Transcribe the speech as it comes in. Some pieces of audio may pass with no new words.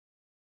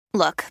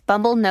Look,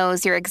 Bumble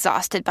knows you're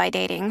exhausted by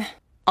dating.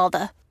 All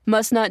the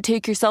must not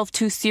take yourself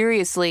too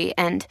seriously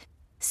and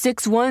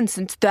 6'1"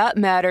 since that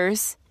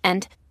matters.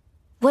 And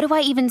what do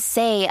I even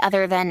say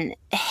other than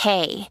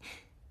hey?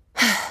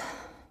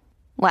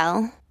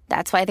 Well,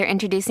 that's why they're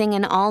introducing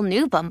an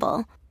all-new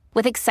Bumble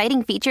with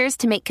exciting features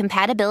to make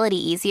compatibility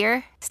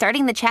easier,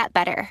 starting the chat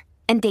better,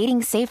 and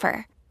dating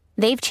safer.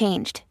 They've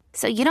changed,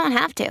 so you don't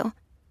have to.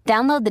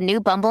 Download the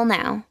new Bumble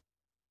now.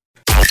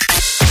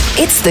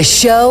 It's the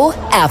show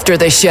after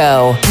the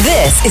show.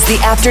 This is the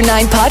After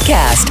 9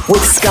 podcast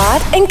with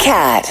Scott and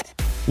Kat.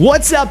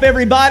 What's up,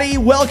 everybody?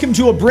 Welcome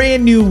to a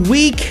brand new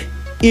week.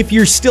 If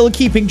you're still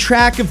keeping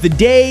track of the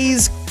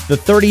days, the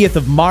 30th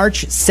of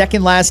March,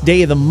 second last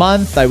day of the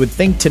month. I would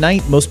think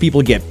tonight most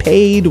people get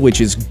paid,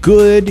 which is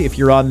good if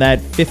you're on that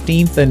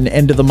 15th and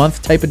end of the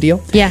month type of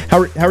deal. Yeah.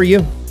 How are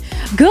you?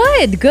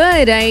 Good.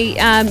 I,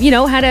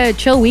 had a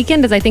chill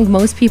weekend, as I think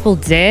most people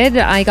did.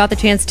 I got the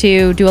chance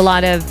to do a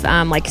lot of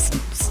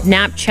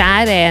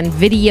Snapchat and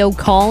video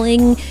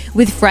calling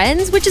with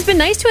friends, which has been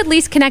nice to at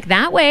least connect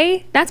that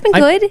way. That's been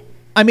good.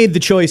 I made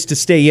the choice to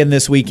stay in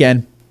this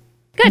weekend.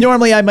 Good.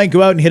 Normally, I might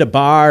go out and hit a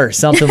bar or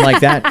something like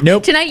that.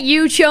 Nope. Tonight,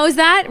 you chose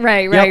that?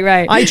 Right.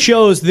 I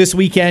chose this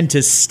weekend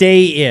to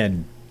stay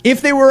in.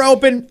 If they were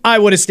open, I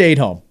would have stayed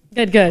home.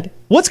 Good.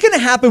 What's going to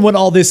happen when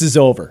all this is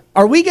over?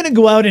 Are we going to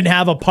go out and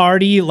have a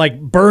party, like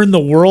burn the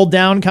world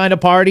down kind of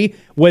party,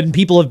 when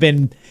people have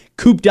been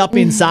cooped up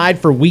inside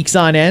for weeks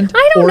on end?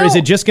 I don't know. Or is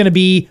it just going to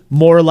be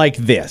more like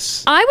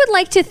this? I would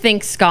like to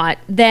think, Scott,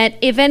 that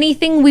if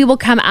anything, we will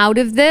come out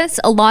of this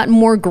a lot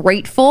more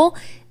grateful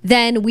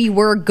than we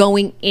were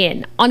going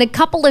in on a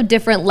couple of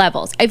different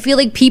levels. I feel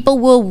like people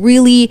will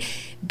really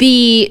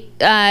be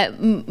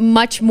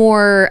much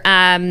more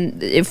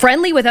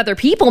friendly with other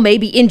people,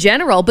 maybe in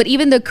general, but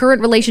even the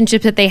current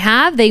relationships that they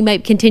have, they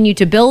might continue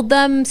to build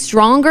them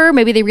stronger.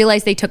 Maybe they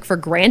realize they took for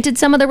granted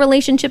some of the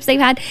relationships they've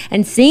had,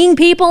 and seeing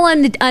people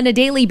on a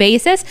daily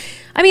basis.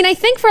 I mean, I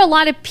think for a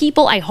lot of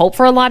people, I hope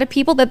for a lot of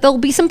people that there'll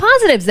be some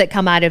positives that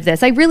come out of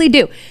this. I really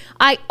do.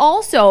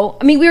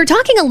 We were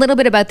talking a little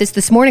bit about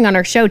this morning on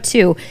our show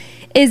too,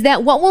 is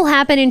that what will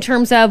happen in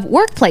terms of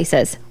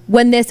workplaces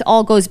when this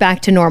all goes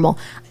back to normal?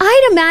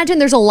 I'd imagine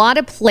there's a lot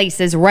of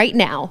places right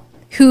now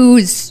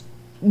whose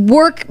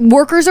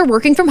workers are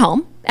working from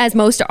home, as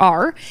most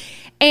are,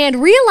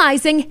 and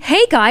realizing,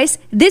 hey guys,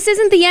 this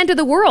isn't the end of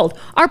the world.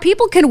 Our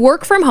people can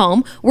work from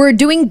home. We're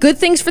doing good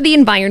things for the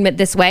environment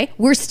this way.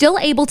 We're still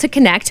able to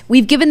connect.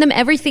 We've given them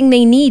everything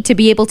they need to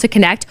be able to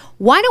connect.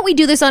 Why don't we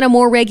do this on a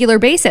more regular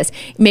basis?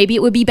 Maybe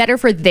it would be better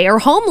for their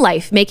home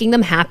life, making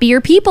them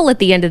happier people at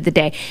the end of the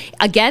day.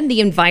 Again,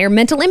 the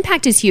environmental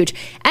impact is huge.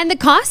 And the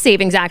cost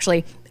savings,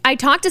 actually. I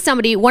talked to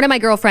somebody, one of my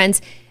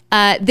girlfriends,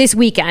 this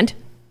weekend,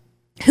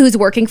 who's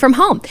working from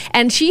home.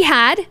 And she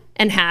has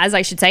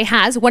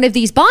one of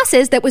these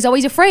bosses that was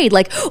always afraid,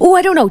 like, oh,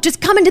 I don't know,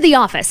 just come into the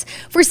office.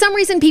 For some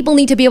reason, people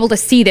need to be able to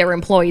see their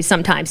employees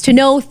sometimes to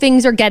know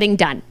things are getting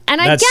done. And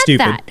I get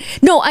that.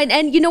 No,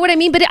 and you know what I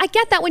mean? But I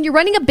get that when you're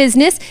running a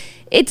business,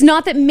 it's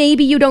not that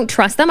maybe you don't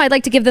trust them. I'd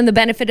like to give them the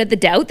benefit of the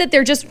doubt that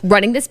they're just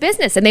running this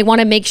business and they want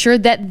to make sure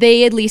that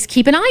they at least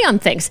keep an eye on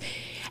things.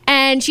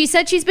 And she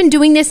said she's been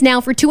doing this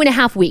now for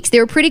 2.5 weeks. They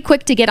were pretty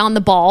quick to get on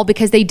the ball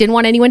because they didn't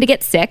want anyone to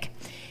get sick.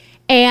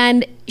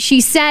 And she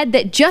said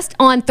that just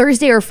on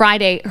Thursday or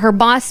Friday, her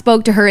boss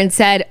spoke to her and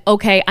said,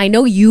 okay, I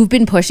know you've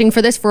been pushing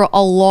for this for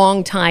a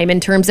long time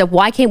in terms of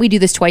why can't we do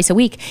this twice a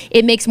week?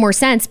 It makes more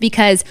sense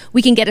because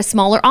we can get a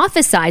smaller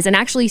office size and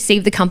actually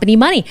save the company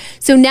money.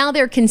 So now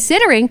they're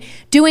considering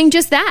doing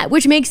just that,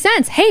 which makes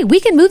sense. Hey,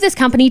 we can move this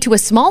company to a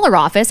smaller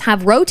office,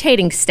 have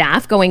rotating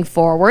staff going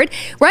forward,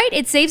 right?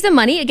 It saves them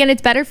money. Again,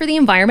 it's better for the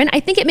environment. I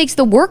think it makes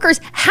the workers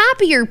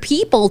happier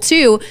people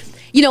too.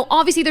 You know,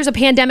 obviously there's a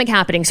pandemic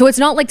happening, so it's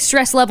not like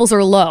stress levels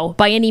are low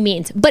by any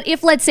means. But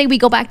if, let's say, we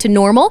go back to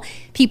normal,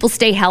 people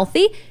stay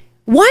healthy,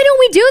 why don't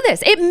we do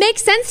this? It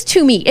makes sense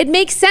to me. It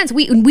makes sense.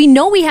 We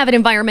know we have an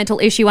environmental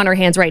issue on our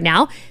hands right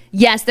now.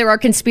 Yes, there are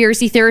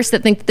conspiracy theorists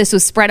that think that this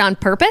was spread on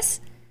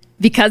purpose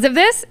because of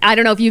this. I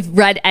don't know if you've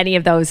read any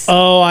of those.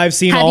 Oh, I've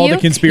seen all the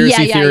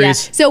conspiracy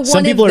theories. Yeah. So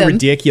some people are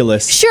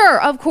ridiculous. Sure,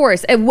 of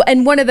course.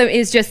 And one of them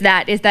is just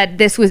that, is that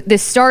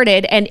this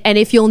started, and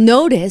if you'll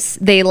notice,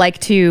 they like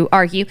to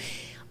argue,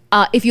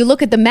 if you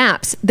look at the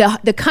maps,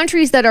 the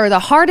countries that are the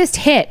hardest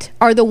hit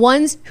are the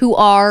ones who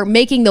are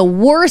making the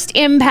worst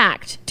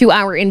impact to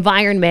our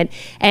environment.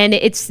 And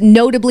it's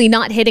notably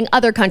not hitting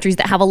other countries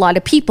that have a lot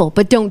of people,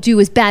 but don't do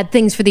as bad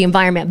things for the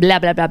environment, blah,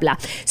 blah, blah, blah.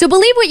 So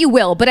believe what you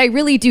will, but I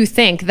really do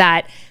think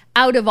that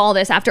out of all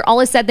this, after all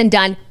is said and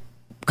done,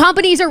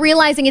 companies are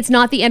realizing it's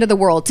not the end of the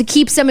world to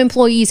keep some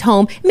employees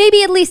home,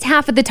 maybe at least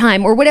half of the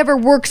time, or whatever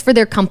works for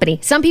their company.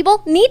 Some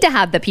people need to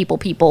have the people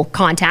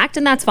contact,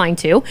 and that's fine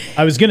too.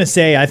 I was going to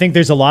say, I think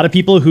there's a lot of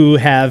people who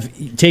have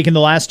taken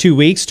the last 2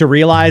 weeks to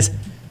realize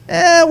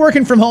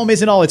working from home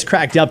isn't all it's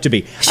cracked up to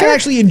be. Sure. I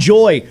actually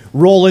enjoy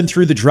rolling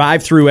through the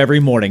drive-thru every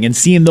morning and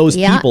seeing those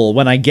people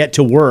when I get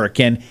to work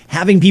and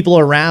having people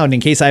around in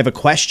case I have a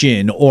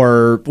question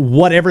or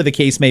whatever the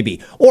case may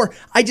be. Or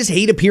I just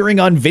hate appearing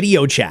on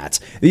video chats.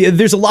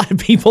 There's a lot of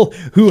people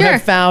who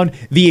have found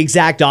the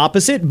exact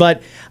opposite,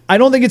 but I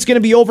don't think it's going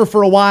to be over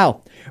for a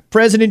while.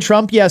 President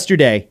Trump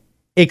yesterday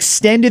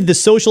extended the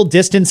social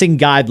distancing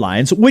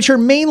guidelines, which are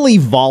mainly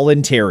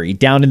voluntary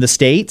down in the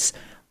States,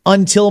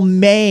 until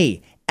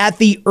May at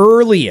the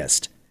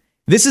earliest.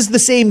 This is the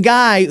same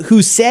guy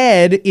who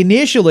said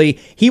initially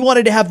he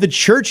wanted to have the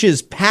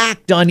churches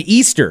packed on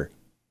Easter.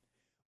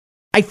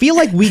 I feel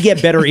like we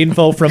get better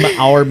info from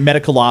our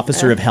medical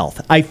officer of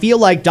health. I feel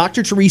like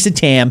Dr. Theresa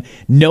Tam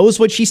knows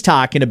what she's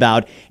talking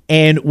about.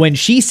 And when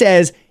she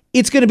says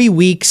it's going to be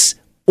weeks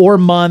or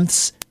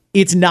months,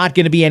 it's not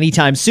going to be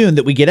anytime soon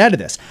that we get out of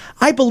this.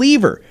 I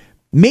believe her.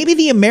 Maybe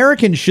the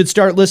Americans should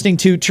start listening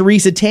to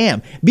Theresa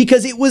Tam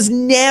because it was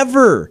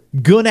never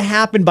going to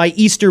happen by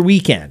Easter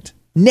weekend.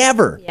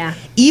 Never. Yeah.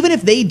 Even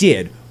if they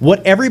did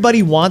what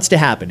everybody wants to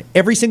happen,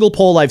 every single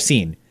poll I've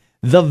seen,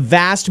 the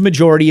vast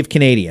majority of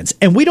Canadians,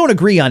 and we don't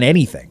agree on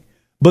anything,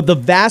 but the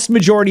vast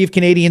majority of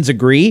Canadians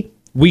agree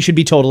we should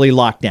be totally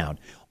locked down.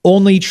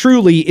 Only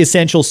truly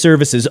essential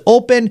services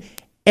open.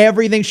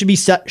 Everything should be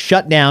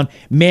shut down.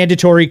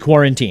 Mandatory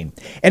quarantine.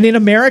 And in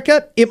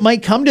America, it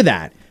might come to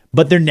that.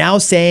 But they're now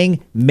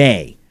saying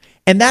May.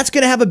 And that's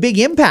going to have a big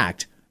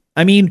impact.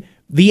 I mean,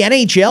 the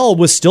NHL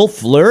was still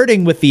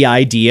flirting with the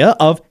idea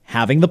of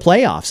having the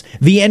playoffs.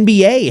 The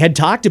NBA had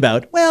talked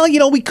about, well,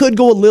 we could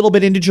go a little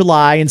bit into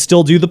July and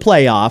still do the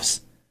playoffs.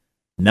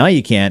 No,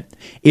 you can't.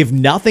 If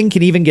nothing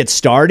can even get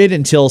started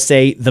until,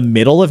 say, the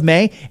middle of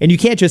May, and you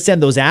can't just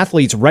send those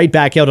athletes right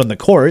back out on the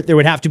court, there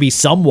would have to be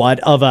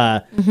somewhat of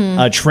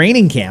a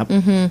training camp.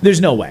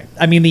 There's no way.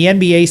 I mean, the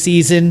NBA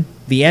season,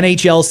 the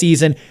NHL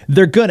season,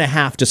 they're going to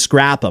have to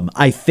scrap them,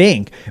 I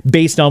think,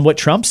 based on what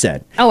Trump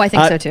said. Oh, I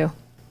think so too.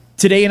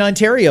 Today in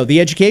Ontario,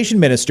 the education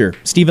minister,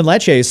 Stephen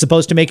Lecce, is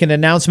supposed to make an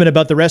announcement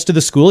about the rest of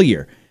the school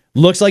year.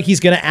 Looks like he's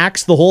going to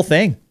axe the whole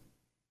thing.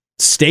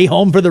 Stay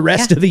home for the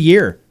rest of the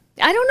year.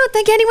 I don't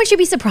think anyone should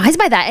be surprised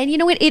by that. And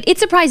it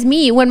surprised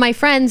me when my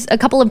friends, a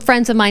couple of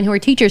friends of mine who are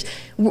teachers,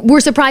 were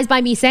surprised by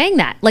me saying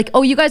that. Like,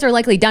 oh, you guys are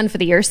likely done for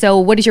the year, so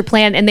what is your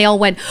plan? And they all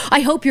went,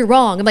 I hope you're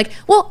wrong. I'm like,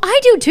 well, I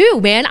do too,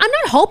 man. I'm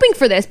not hoping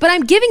for this, but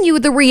I'm giving you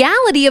the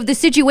reality of the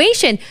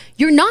situation.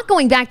 You're not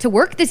going back to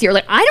work this year.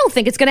 Like, I don't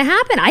think it's going to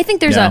happen. I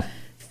think there's a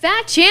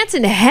fat chance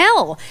in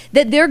hell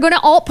that they're going to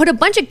all put a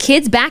bunch of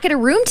kids back in a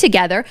room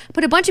together,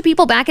 put a bunch of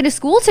people back into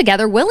school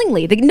together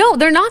willingly. No,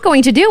 they're not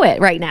going to do it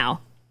right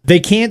now. They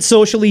can't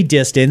socially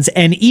distance,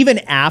 and even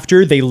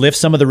after they lift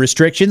some of the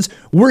restrictions,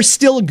 we're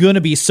still going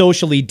to be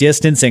socially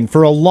distancing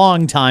for a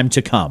long time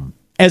to come,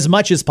 as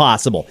much as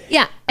possible.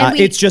 Yeah.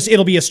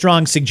 It'll be a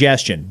strong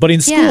suggestion. But in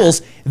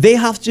schools, they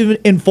have to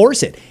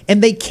enforce it,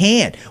 and they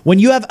can't. When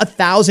you have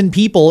 1,000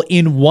 people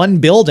in one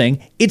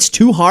building, it's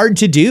too hard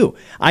to do.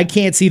 I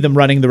can't see them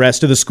running the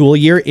rest of the school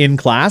year in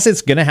class.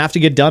 It's going to have to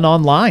get done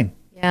online.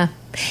 Yeah.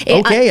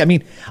 Okay. I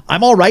mean,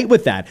 I'm all right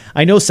with that.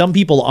 I know some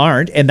people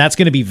aren't, and that's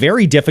going to be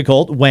very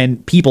difficult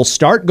when people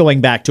start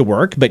going back to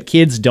work, but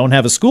kids don't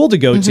have a school to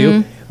go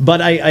to. But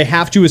I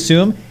have to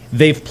assume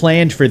they've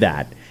planned for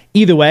that.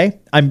 Either way,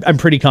 I'm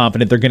pretty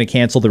confident they're going to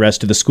cancel the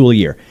rest of the school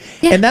year.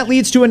 Yeah. And that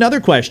leads to another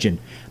question.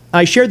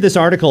 I shared this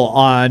article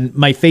on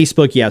my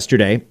Facebook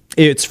yesterday.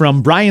 It's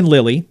from Brian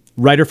Lilly,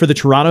 writer for the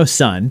Toronto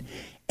Sun,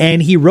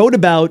 and he wrote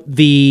about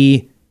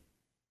the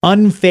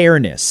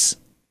unfairness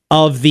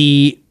of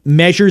the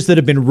measures that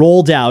have been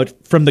rolled out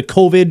from the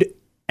COVID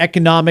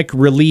economic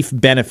relief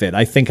benefit.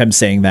 I think I'm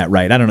saying that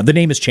right. I don't know. The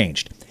name has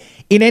changed.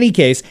 In any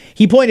case,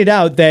 he pointed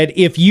out that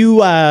if you're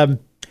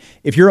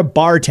a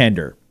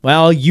bartender,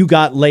 well, you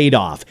got laid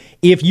off.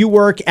 If you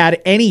work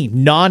at any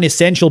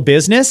non-essential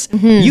business,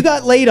 you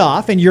got laid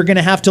off, and you're going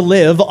to have to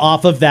live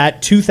off of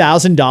that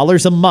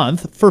 $2,000 a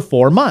month for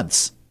 4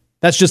 months.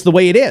 That's just the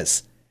way it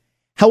is.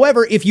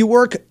 However, if you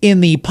work in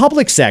the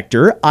public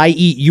sector, i.e.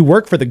 you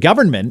work for the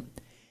government,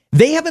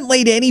 they haven't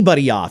laid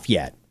anybody off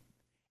yet.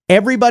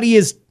 Everybody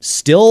is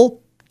still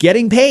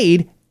getting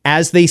paid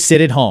as they sit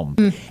at home.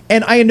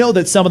 And I know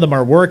that some of them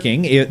are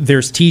working.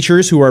 There's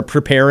teachers who are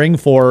preparing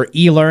for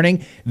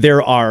e-learning.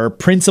 There are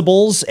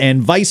principals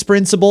and vice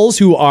principals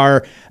who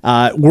are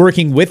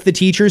working with the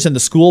teachers and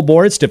the school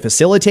boards to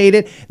facilitate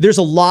it. There's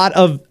a lot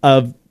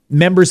of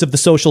members of the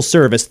social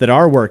service that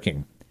are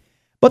working.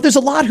 But there's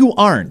a lot who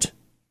aren't.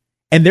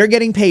 And they're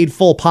getting paid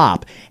full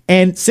pop.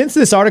 And since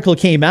this article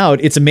came out,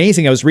 it's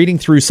amazing. I was reading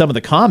through some of the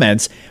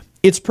comments.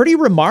 It's pretty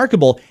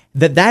remarkable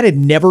that had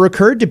never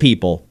occurred to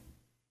people.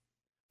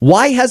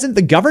 Why hasn't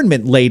the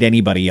government laid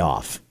anybody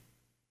off?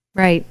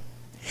 Right.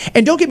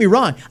 And don't get me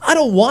wrong, I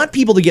don't want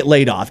people to get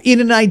laid off.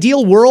 In an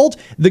ideal world,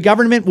 the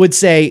government would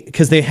say,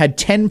 because they had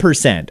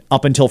 10%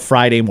 up until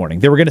Friday morning,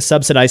 they were going to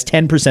subsidize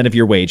 10% of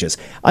your wages.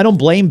 I don't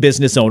blame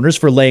business owners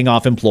for laying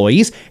off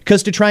employees,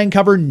 because to try and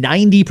cover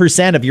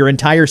 90% of your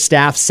entire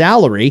staff's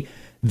salary,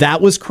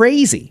 that was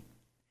crazy.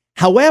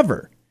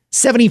 However,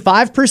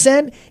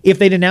 75%, if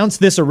they'd announced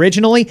this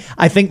originally,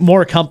 I think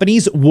more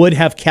companies would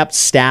have kept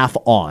staff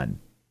on.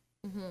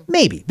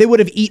 Maybe they would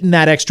have eaten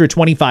that extra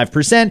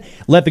 25%,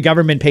 let the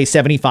government pay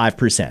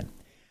 75%.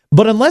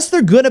 But unless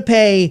they're going to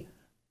pay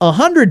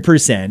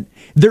 100%,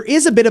 there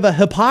is a bit of a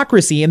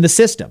hypocrisy in the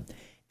system.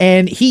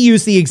 And he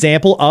used the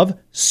example of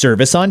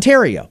Service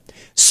Ontario.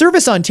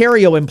 Service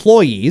Ontario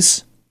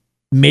employees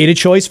made a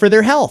choice for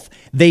their health.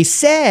 They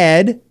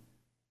said,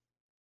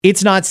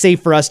 it's not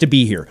safe for us to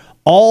be here.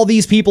 All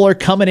these people are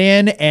coming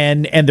in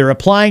and they're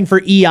applying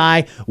for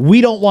EI.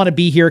 We don't want to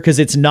be here because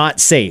it's not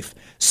safe.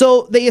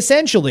 So they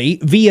essentially,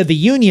 via the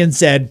union,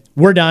 said,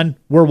 we're done,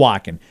 we're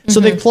walking.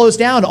 So they've closed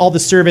down all the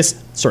Service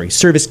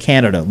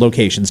Canada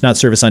locations, not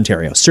Service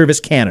Ontario, Service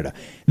Canada.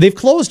 They've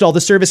closed all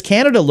the Service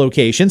Canada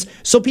locations,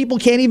 so people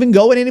can't even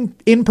go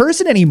in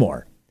person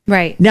anymore.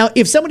 Right. Now,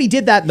 if somebody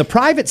did that in the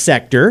private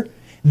sector,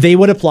 they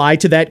would apply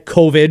to that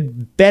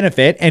COVID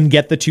benefit and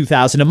get the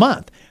 $2,000 a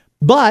month.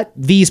 But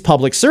these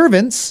public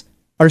servants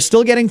are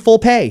still getting full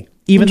pay,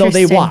 even though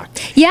they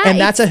walked. Yeah. And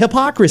that's a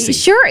hypocrisy.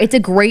 Sure. It's a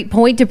great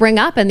point to bring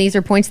up. And these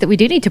are points that we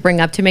do need to bring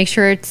up to make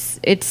sure it's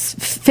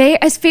fair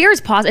as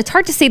possible. It's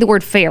hard to say the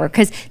word fair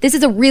because this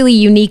is a really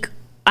unique,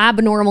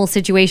 abnormal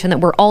situation that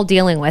we're all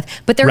dealing with.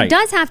 But there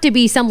does have to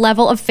be some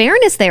level of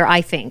fairness there,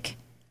 I think.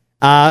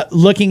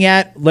 Looking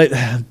at,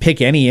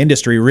 pick any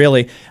industry,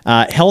 really.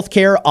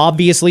 Healthcare,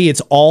 obviously,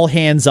 it's all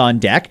hands on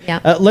deck.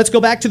 Yeah. Let's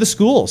go back to the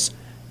schools.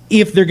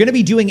 If they're going to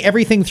be doing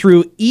everything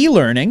through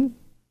e-learning,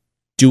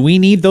 do we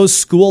need those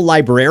school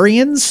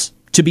librarians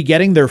to be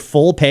getting their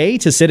full pay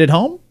to sit at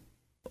home?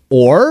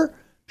 Or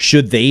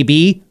should they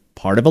be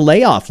part of a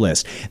layoff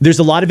list? There's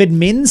a lot of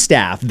admin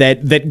staff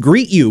that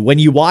greet you when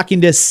you walk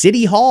into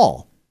City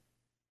Hall.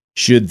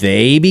 Should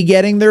they be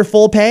getting their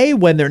full pay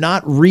when they're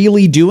not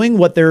really doing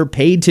what they're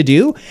paid to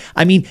do?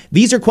 I mean,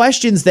 these are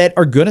questions that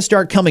are going to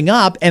start coming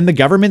up, and the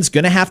government's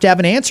going to have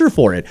an answer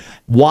for it.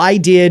 Why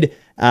did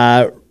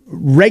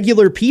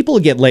regular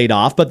people get laid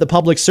off, but the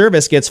public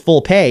service gets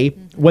full pay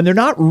when they're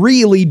not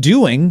really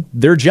doing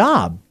their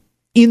job?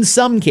 In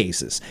some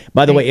cases.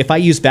 By the way, if I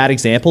use bad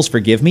examples,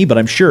 forgive me, but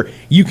I'm sure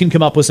you can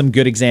come up with some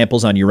good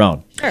examples on your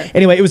own. Sure.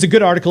 Anyway, it was a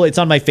good article. It's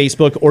on my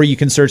Facebook, or you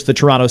can search the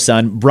Toronto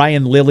Sun,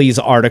 Brian Lilly's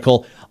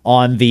article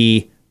on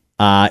the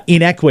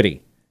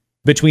inequity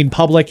between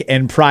public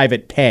and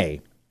private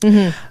pay.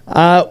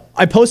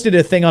 I posted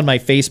a thing on my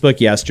Facebook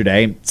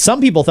yesterday.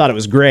 Some people thought it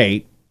was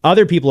great.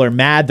 Other people are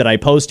mad that I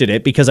posted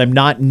it because I'm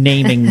not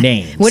naming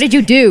names. What did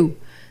you do?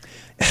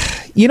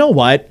 You know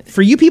what?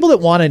 For you people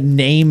that want to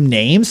name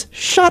names,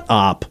 shut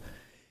up.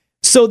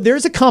 So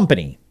there's a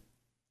company,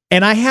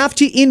 and I have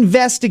to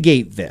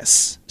investigate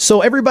this. So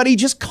everybody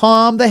just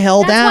calm the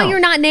hell down. That's why you're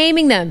not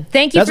naming them.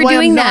 Thank you That's for why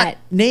doing I'm that. not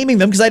naming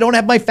them, because I don't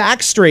have my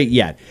facts straight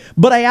yet.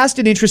 But I asked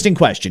an interesting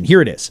question.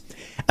 Here it is.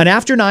 An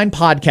After 9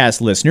 podcast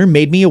listener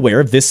made me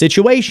aware of this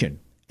situation,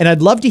 and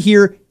I'd love to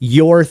hear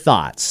your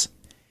thoughts.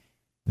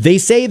 They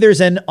say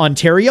there's an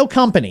Ontario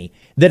company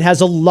that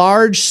has a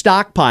large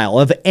stockpile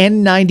of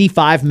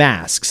N95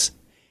 masks.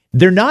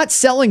 They're not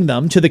selling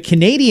them to the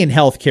Canadian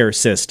healthcare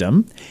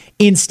system.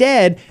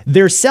 Instead,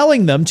 they're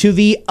selling them to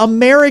the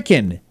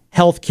American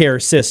healthcare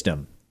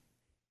system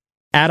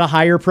at a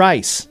higher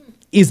price.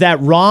 Is that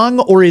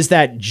wrong, or is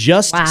that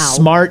just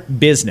smart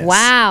business?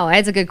 Wow,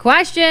 that's a good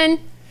question.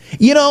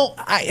 You know,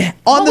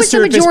 on the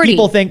surface,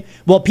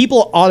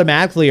 people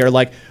automatically are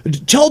like,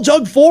 tell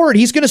Doug Ford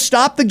he's going to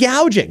stop the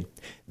gouging.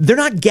 They're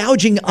not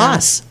gouging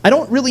us. I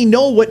don't really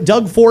know what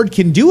Doug Ford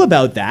can do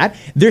about that.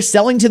 They're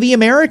selling to the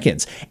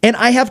Americans. And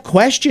I have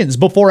questions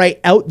before I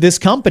out this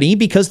company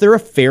because they're a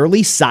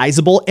fairly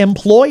sizable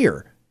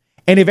employer.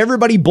 And if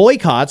everybody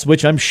boycotts,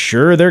 which I'm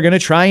sure they're going to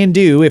try and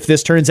do if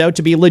this turns out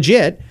to be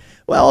legit,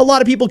 well, a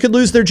lot of people could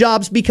lose their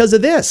jobs because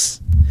of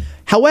this.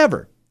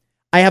 However,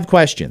 I have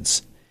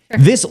questions.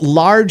 This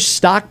large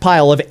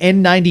stockpile of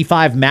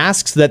N95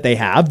 masks that they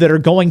have that are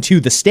going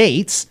to the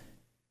States,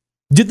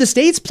 did the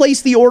States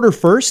place the order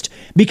first?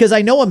 Because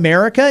I know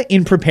America,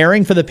 in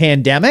preparing for the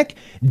pandemic,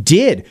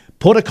 did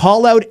put a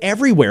call out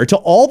everywhere to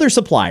all their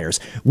suppliers.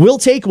 We'll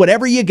take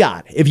whatever you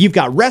got. If you've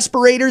got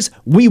respirators,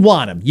 we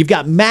want them. You've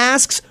got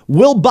masks,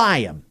 we'll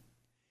buy them.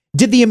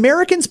 Did the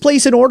Americans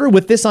place an order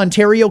with this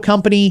Ontario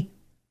company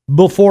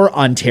before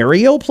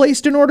Ontario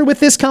placed an order with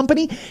this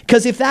company?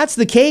 Because if that's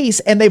the case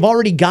and they've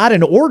already got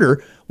an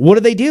order,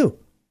 what do?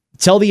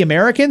 Tell the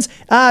Americans,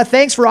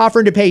 thanks for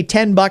offering to pay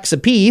 $10 a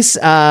piece.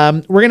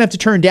 We're going to have to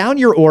turn down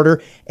your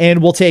order,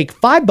 and we'll take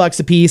 $5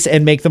 a piece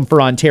and make them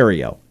for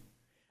Ontario.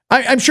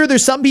 I'm sure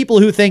there's some people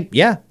who think,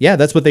 yeah,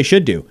 that's what they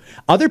should do.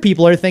 Other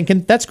people are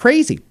thinking that's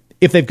crazy.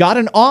 If they've got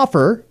an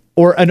offer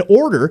or an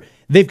order,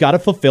 they've got to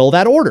fulfill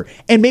that order.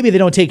 And maybe they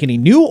don't take any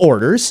new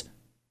orders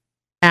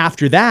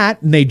after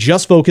that, and they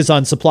just focus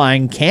on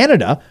supplying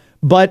Canada.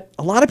 But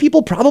a lot of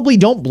people probably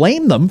don't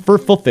blame them for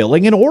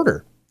fulfilling an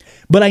order.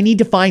 But I need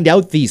to find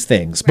out these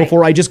things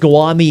before I just go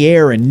on the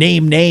air and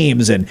name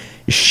names and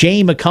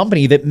shame a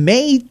company that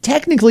may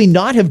technically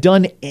not have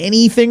done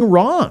anything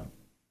wrong.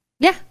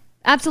 Yeah.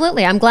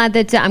 Absolutely. I'm glad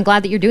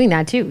that you're doing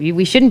that too.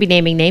 We shouldn't be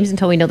naming names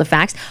until we know the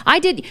facts. I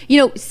did,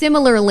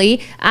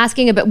 similarly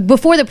asking about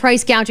before the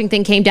price gouging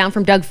thing came down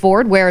from Doug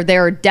Ford, where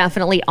they're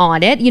definitely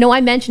on it.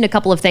 I mentioned a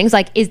couple of things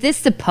like, is this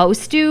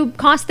supposed to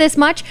cost this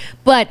much?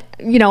 But,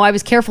 I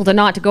was careful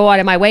to go out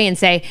of my way and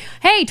say,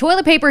 hey,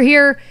 toilet paper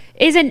here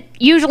isn't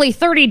usually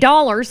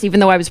 $30, even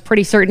though I was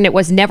pretty certain it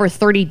was never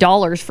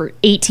 $30 for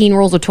 18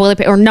 rolls of toilet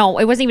paper. Or no,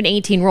 it wasn't even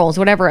 18 rolls,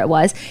 whatever it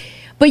was.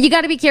 But you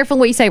got to be careful in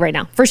what you say right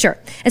now, for sure.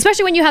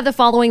 Especially when you have the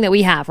following that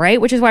we have, right?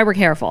 Which is why we're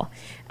careful.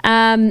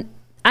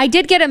 I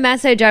did get a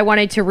message I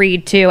wanted to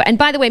read too. And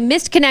by the way,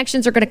 missed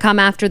connections are going to come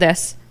after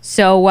this.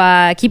 So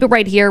keep it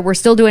right here. We're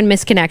still doing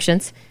missed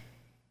connections.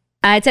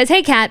 It says,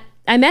 hey, Kat,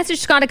 I messaged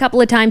Scott a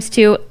couple of times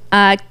too.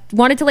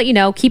 Wanted to let you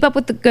know, keep up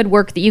with the good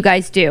work that you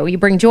guys do. You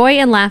bring joy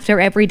and laughter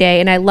every day,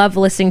 and I love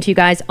listening to you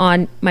guys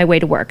on my way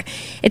to work.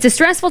 It's a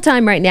stressful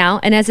time right now,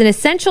 and as an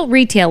essential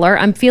retailer,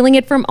 I'm feeling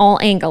it from all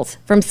angles,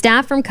 from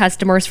staff, from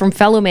customers, from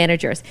fellow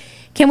managers.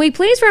 Can we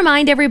please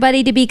remind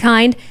everybody to be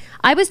kind?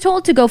 I was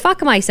told to go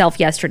fuck myself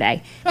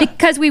yesterday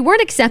because we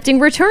weren't accepting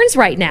returns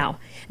right now.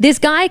 This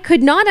guy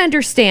could not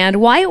understand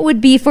why it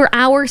would be for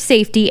our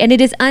safety, and it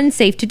is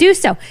unsafe to do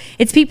so.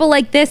 It's people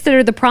like this that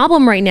are the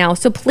problem right now.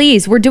 So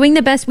please, we're doing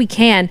the best we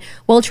can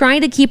while trying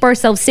to keep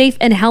ourselves safe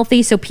and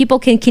healthy so people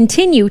can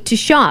continue to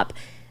shop.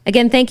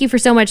 Again, thank you for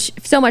so much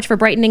for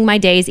brightening my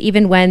days,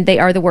 even when they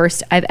are the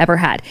worst I've ever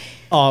had.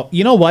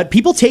 You know what?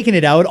 People taking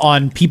it out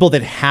on people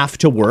that have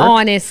to work.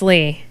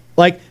 Honestly.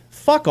 Like,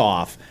 fuck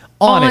off.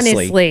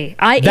 Honestly,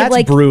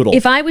 that's brutal.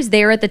 If I was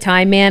there at the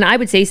time, man, I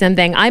would say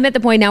something. I'm at the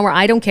point now where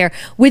I don't care.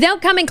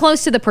 Without coming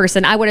close to the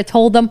person, I would have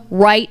told them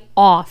right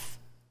off.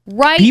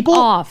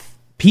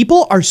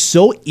 People are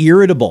so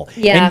irritable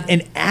yeah.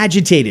 and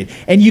agitated.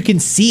 And you can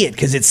see it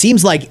because it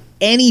seems like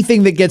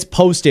anything that gets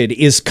posted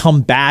is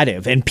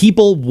combative and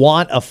people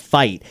want a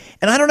fight.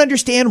 And I don't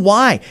understand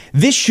why.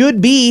 This should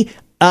be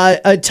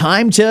a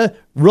time to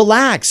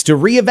relax, to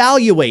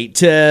reevaluate,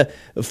 to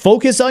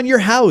focus on your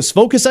house,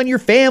 focus on your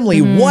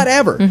family,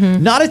 whatever.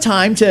 Not a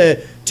time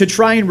to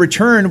try and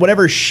return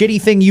whatever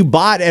shitty thing you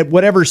bought at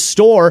whatever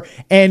store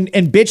and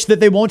bitch that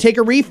they won't take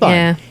a refund.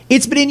 Yeah.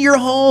 It's been in your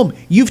home.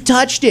 You've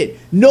touched it.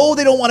 No,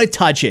 they don't want to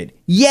touch it.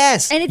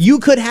 Yes, you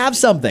could have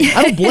something.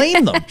 I don't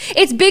blame them.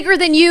 It's bigger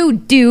than you,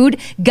 dude,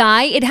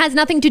 guy. It has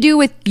nothing to do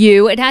with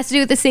you. It has to do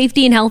with the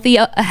safety and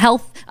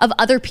health of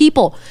other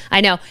people.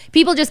 I know.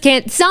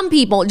 Some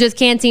people just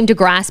can't seem to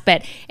grasp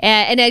it.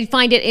 And I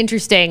find it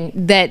interesting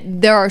that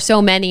there are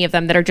so many of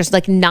them that are just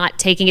like not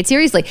taking it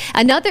seriously.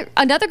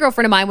 Another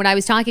girlfriend of mine, when I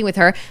was talking with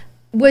her,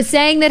 was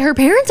saying that her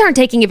parents aren't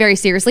taking it very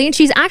seriously, and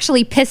she's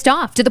actually pissed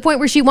off to the point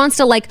where she wants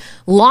to like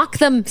lock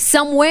them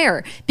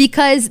somewhere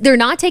because they're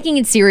not taking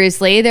it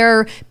seriously.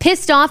 They're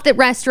pissed off that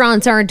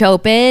restaurants aren't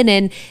open,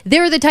 and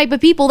they're the type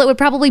of people that would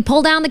probably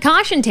pull down the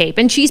caution tape,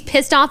 and she's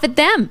pissed off at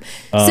them.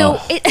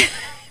 So it's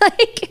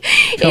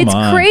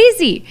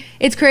crazy.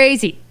 It's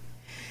crazy.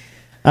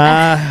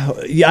 Yeah,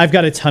 I've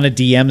got a ton of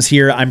DMs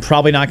here. I'm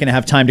probably not going to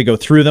have time to go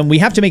through them. We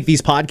have to make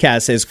these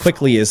podcasts as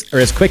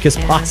quick as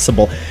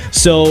possible.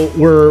 So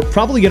we're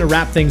probably going to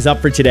wrap things up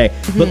for today.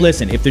 But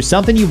listen, if there's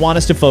something you want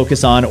us to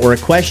focus on or a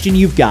question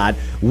you've got,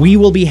 we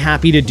will be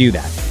happy to do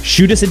that.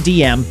 Shoot us a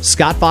DM,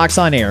 Scott Fox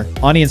on Air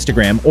on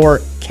Instagram, or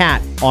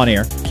Kat on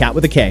Air, Kat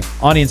with a K,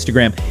 on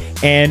Instagram.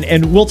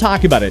 And we'll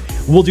talk about it.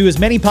 We'll do as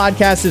many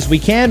podcasts as we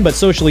can, but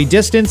socially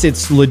distanced.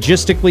 It's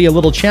logistically a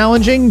little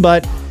challenging,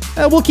 but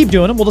we'll keep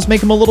doing them. We'll just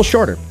make them a little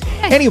shorter.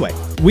 Anyway,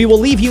 we will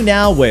leave you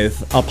now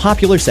with a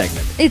popular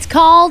segment. It's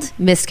called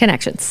Missed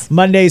Connections.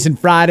 Mondays and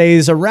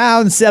Fridays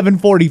around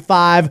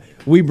 7:45,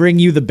 we bring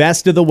you the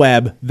best of the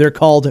web. They're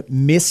called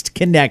Missed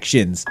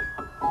Connections.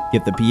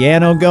 Get the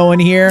piano going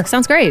here.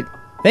 Sounds great.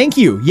 Thank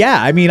you.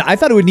 Yeah, I mean, I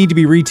thought it would need to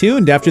be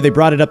retuned after they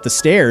brought it up the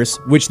stairs,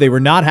 which they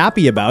were not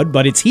happy about,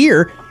 but it's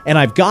here, and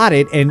I've got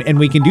it, and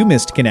we can do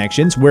Missed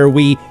Connections, where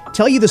we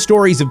tell you the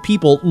stories of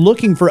people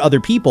looking for other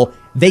people.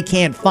 They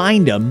can't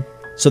find them,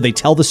 so they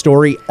tell the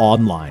story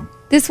online.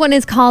 This one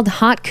is called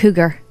Hot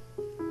Cougar.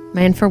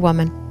 Man for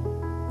woman.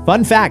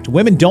 Fun fact,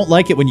 women don't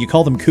like it when you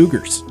call them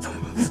cougars.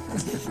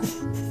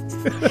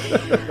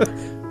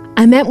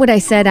 I meant what I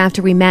said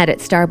after we met at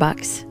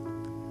Starbucks.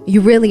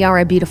 You really are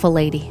a beautiful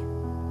lady.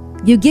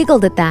 You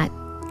giggled at that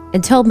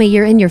and told me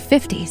you're in your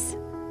 50s.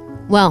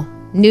 Well,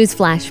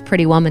 newsflash,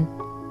 pretty woman.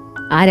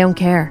 I don't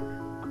care.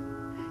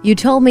 You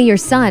told me your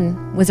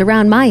son was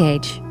around my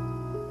age.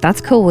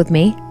 That's cool with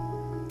me.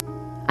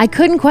 I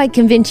couldn't quite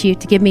convince you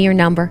to give me your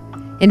number.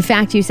 In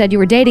fact, you said you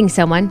were dating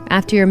someone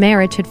after your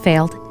marriage had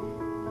failed.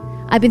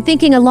 I've been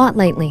thinking a lot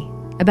lately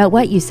about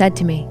what you said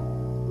to me.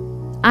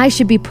 I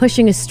should be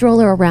pushing a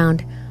stroller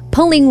around,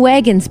 pulling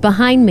wagons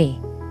behind me.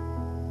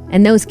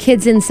 And those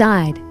kids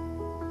inside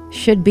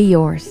should be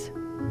yours.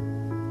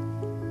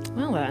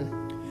 Well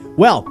then.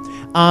 Well,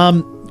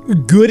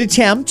 good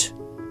attempt.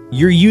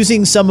 You're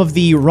using some of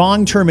the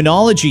wrong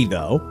terminology,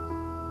 though.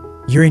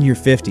 You're in your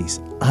 50s.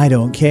 I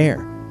don't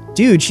care.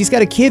 Dude, she's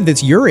got a kid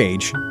that's your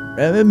age.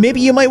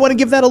 maybe you might want to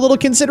give that a little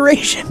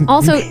consideration.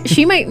 Also,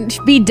 she might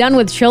be done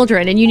with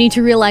children, and you need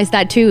to realize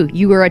that too.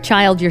 You were a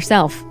child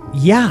yourself.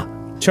 Yeah,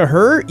 to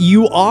her,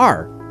 you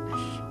are.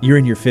 You're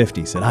in your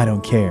 50s, and I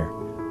don't care.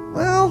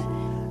 Well,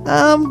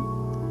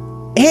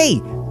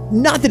 hey,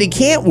 not that it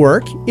can't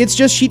work. It's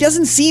just she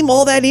doesn't seem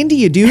all that into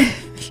you, dude.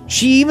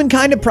 She even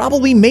kind of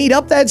probably made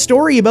up that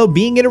story about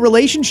being in a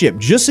relationship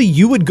just so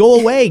you would go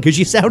away because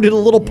you sounded a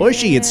little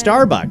pushy at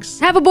Starbucks.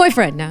 Have a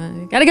boyfriend.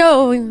 Gotta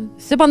go.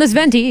 Sip on this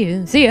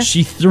venti. See ya.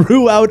 She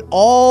threw out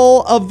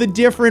all of the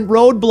different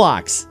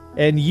roadblocks,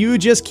 and you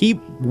just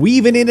keep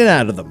weaving in and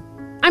out of them.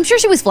 I'm sure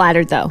she was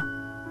flattered, though.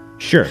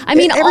 Sure. I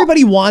mean,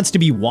 everybody wants to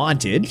be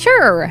wanted.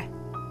 Sure.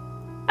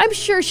 I'm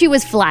sure she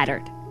was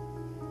flattered.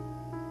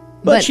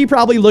 But she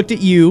probably looked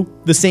at you,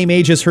 the same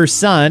age as her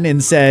son,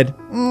 and said,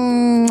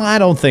 I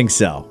don't think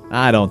so.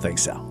 I don't think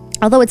so.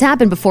 Although it's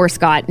happened before,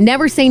 Scott.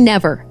 Never say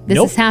never. This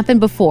has happened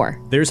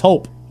before. There's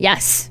hope.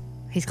 Yes.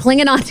 He's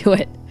clinging on to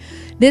it.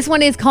 This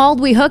one is called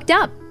We Hooked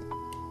Up.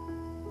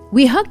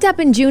 We hooked up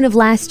in June of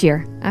last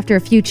year after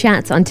a few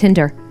chats on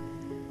Tinder.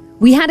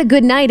 We had a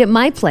good night at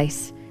my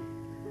place.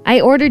 I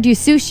ordered you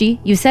sushi.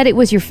 You said it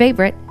was your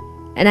favorite.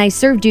 And I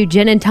served you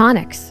gin and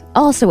tonics,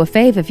 also a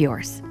fave of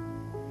yours.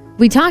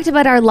 We talked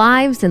about our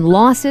lives and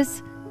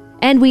losses,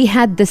 and we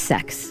had the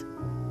sex.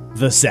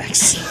 The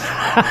sex.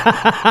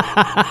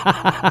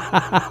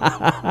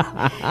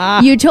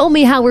 You told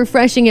me how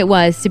refreshing it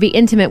was to be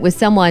intimate with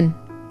someone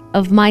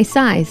of my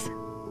size.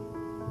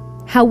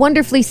 How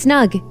wonderfully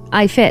snug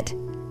I fit,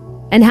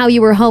 and how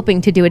you were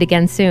hoping to do it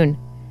again soon.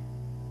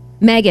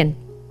 Megan,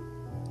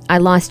 I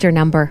lost your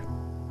number.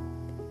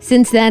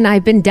 Since then,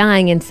 I've been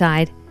dying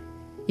inside.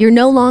 You're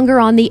no longer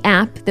on the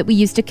app that we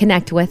used to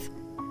connect with.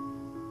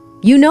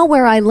 You know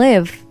where I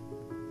live,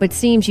 but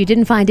seems you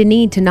didn't find a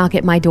need to knock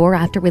at my door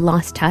after we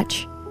lost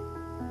touch.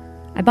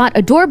 I bought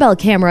a doorbell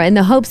camera in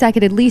the hopes I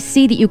could at least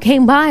see that you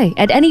came by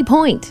at any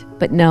point,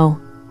 but no.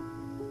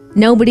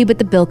 Nobody but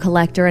the bill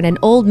collector and an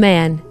old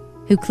man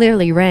who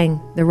clearly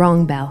rang the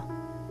wrong bell.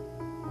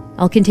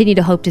 I'll continue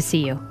to hope to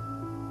see you.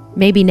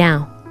 Maybe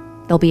now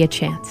there'll be a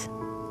chance.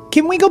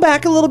 Can we go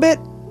back a little bit?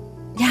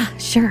 Yeah,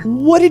 sure.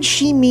 What did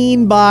she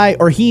mean by,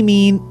 or he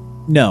mean,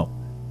 no.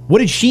 What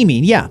did she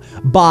mean,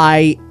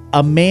 by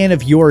a man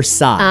of your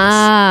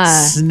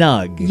size?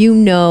 Snug. You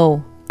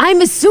know.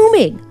 I'm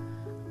assuming.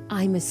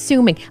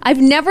 I've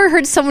never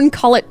heard someone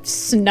call it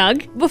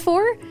snug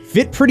before.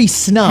 Fit pretty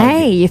snug.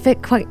 Hey, you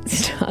fit quite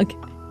snug.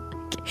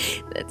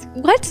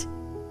 What?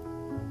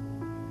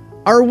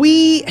 Are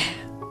we...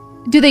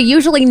 Do they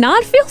usually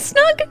not feel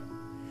snug?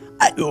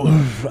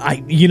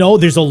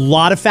 There's a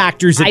lot of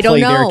factors at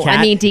play there, Kat.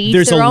 I mean, to each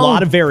there's their a own.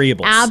 lot of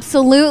variables.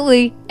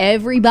 Absolutely.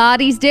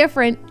 Everybody's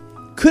different.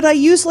 Could I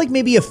use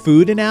maybe a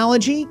food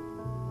analogy?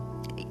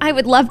 I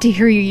would love to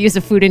hear you use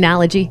a food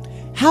analogy.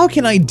 How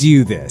can I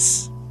do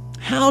this?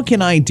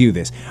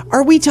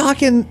 Are we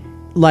talking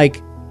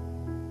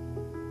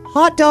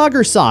hot dog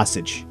or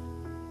sausage?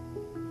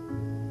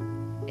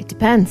 It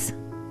depends.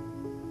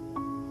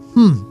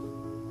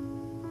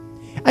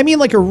 I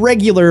mean a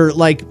regular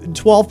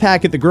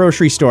 12-pack at the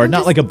grocery store,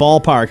 not like a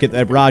ballpark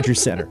at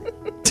Rogers Center.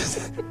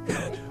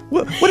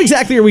 What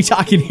exactly are we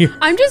talking here?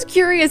 I'm just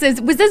curious,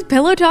 was this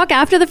pillow talk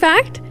after the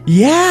fact?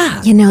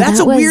 Yeah. That's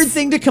a weird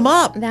thing to come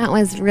up. That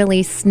was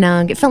really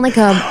snug. It felt like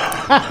a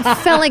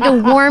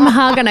warm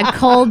hug on a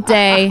cold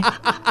day.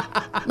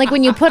 Like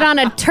when you put on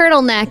a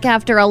turtleneck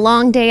after a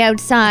long day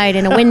outside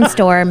in a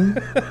windstorm.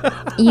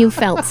 You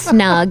felt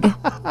snug.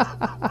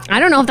 I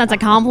don't know if that's a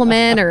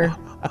compliment or...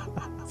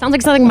 Sounds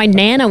like something my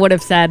Nana would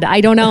have said. I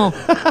don't know.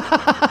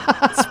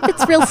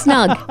 It's real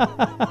snug.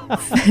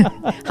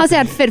 How's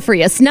that fit for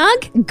you?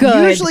 Snug?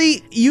 Good.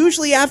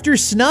 Usually after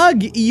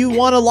snug, you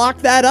want to lock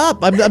that up.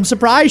 I'm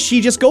surprised she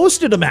just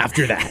ghosted him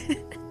after that.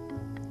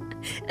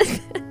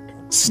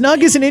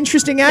 Snug is an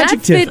interesting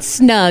adjective. That fits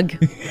snug.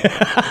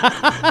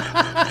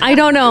 I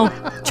don't know.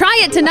 Try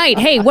it tonight.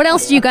 Hey, what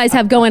else do you guys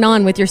have going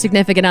on with your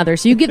significant other?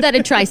 So you give that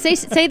a try.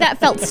 Say that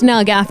felt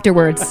snug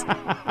afterwards.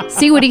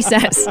 See what he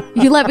says.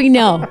 You let me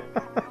know.